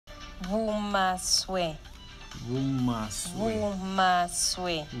Vumaswe. Vumaswe.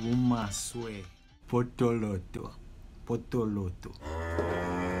 Vumaswe. Vumaswe. Potoloto. Potoloto.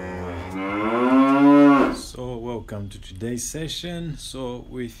 So welcome to today's session. So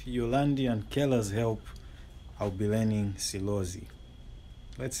with Eulandie and Kella's help, I'll be learning SiLozi.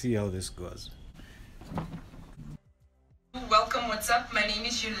 Let's see how this goes. Welcome, what's up? My name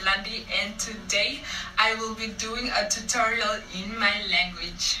is Eulandie and today I will be doing a tutorial in my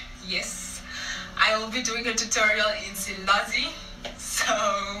language. Yes, I will be doing a tutorial in SiLozi. So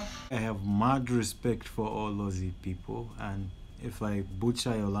I have mad respect for all Lozi people, and if I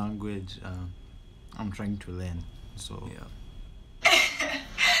butcher your language, I'm trying to learn. So yeah.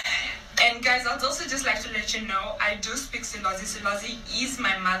 And guys, I'd also just like to let you know I do speak SiLozi. SiLozi is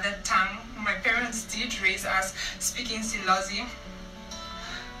my mother tongue. My parents did raise us speaking SiLozi,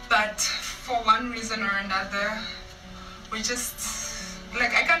 but for one reason or another, we just,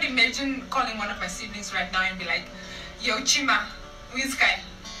 like, I can't imagine calling one of my siblings right now and be like, yo Chima, Wizkai,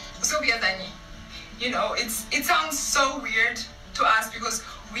 so Biadani. You know, it sounds so weird to us because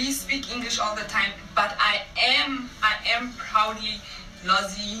we speak English all the time, but I am proudly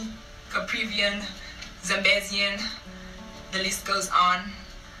Lozi, Caprivian, Zambezian, the list goes on.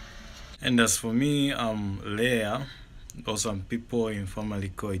 And as for me, Leia, or some people informally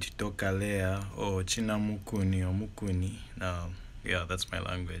call it Toka Leia or Chinamukuni or Mukuni. Yeah, that's my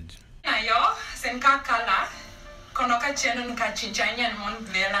language. Yo, senka kala, konoka chenu nika chinchanya nmon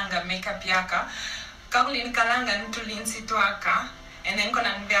velanga makeup yaka, kaulin kalanga ntulin situaka, and then kona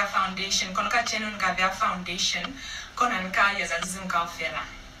nvea foundation, konoka chenu nika vea foundation, kona nika yazazim kaufela.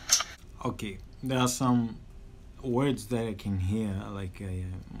 Okay, there are some words that I can hear, like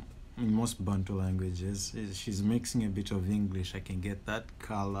in most Bantu languages. She's mixing a bit of English. I can get that,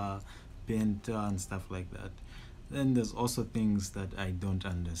 color, painter, and stuff like that. Then there's also things that I don't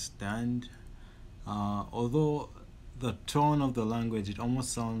understand. Although the tone of the language, it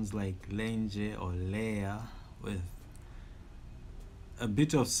almost sounds like Lenje or Leia with a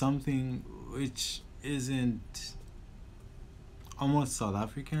bit of something which isn't almost South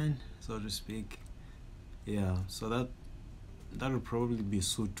African, so to speak. Yeah, so that would probably be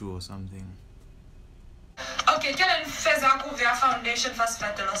Sutu or something. Okay, kile nifeza kuvia foundation first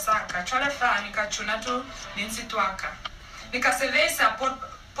fatelo saka. Chole fa nikachuna tu ninsituaka. Nikasevesa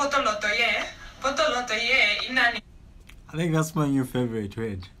potoloto ye inani. I think that's my new favorite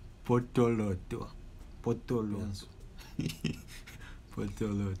word. Potoloto. Potoloto.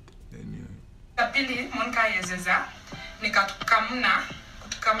 Potoloto. Anyway. Kapili monka yezeza.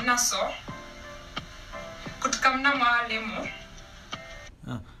 Kutukamna so. Kutukamna mwalimu.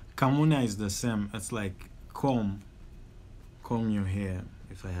 Kamuna is the same. It's like comb your hair.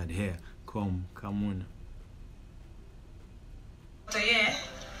 If I had hair, comb, kamuna. Toye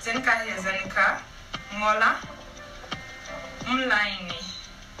zenka yezenka ngola mlaini.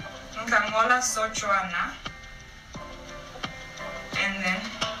 Nka ngola sochwana. And then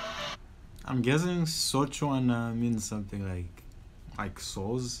I'm guessing Sochwana means something like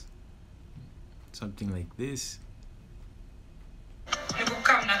sauce, something like this.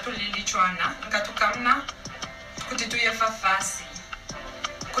 Nikukamna tulili chwana, nkatukamna kutituye fafasi.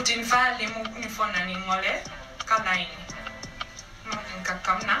 Kutinfa limu nifona ningole kalaini.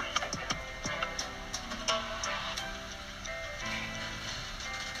 Nkakamna.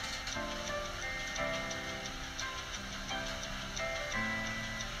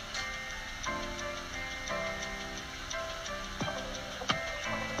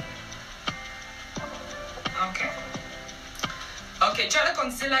 Okay, chala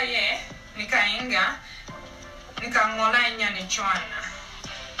concealer ye nikainga nikangola inyani chwana.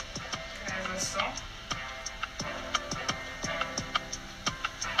 Kaza so.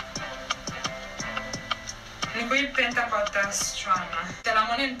 Nikuipenta kwa tas chwana. Tela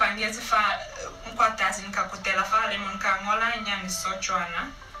moni npangiezi fa kwa tas nikakutela fa lemo nikangola inyani so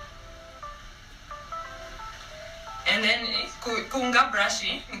chwana. And then kuunga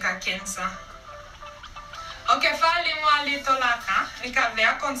brushi nikakensa. Okay, fali mwali tolaka,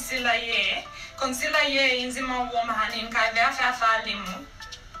 nikavea concealer ye inzima woma hani, nikavea fali mu,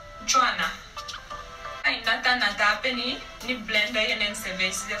 chwana. Inata natape ni blender ye nenseve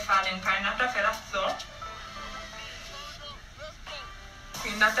isize fali, inata fela flo.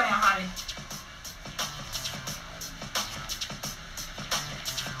 Inata mahali.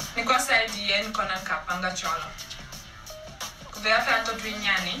 Nikwa side ye nikona nkapanga chwala. Kuvea fela to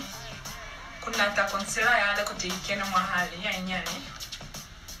dwinyani. Kunata concealer yale kutikena mahali ya nyani.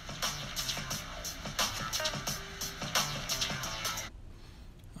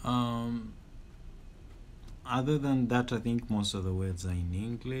 other than that, I think most of the words are in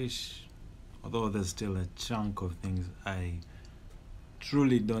English, although there's still a chunk of things I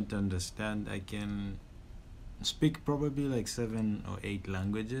truly don't understand. I can speak probably like 7 or 8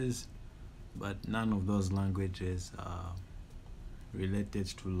 languages, but none of those languages are related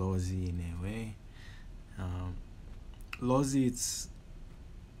to Lozi in a way. Lozi,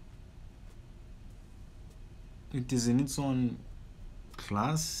 it is in its own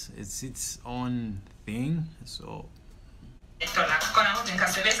class, it's its own thing. So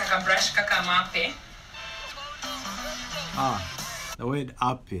the word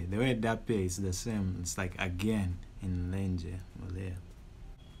ape is the same. It's like again in Lenje, Malaya.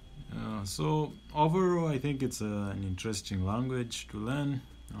 So overall, I think it's an interesting language to learn.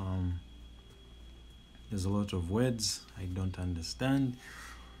 There's a lot of words I don't understand.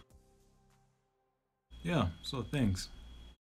 Yeah, so thanks.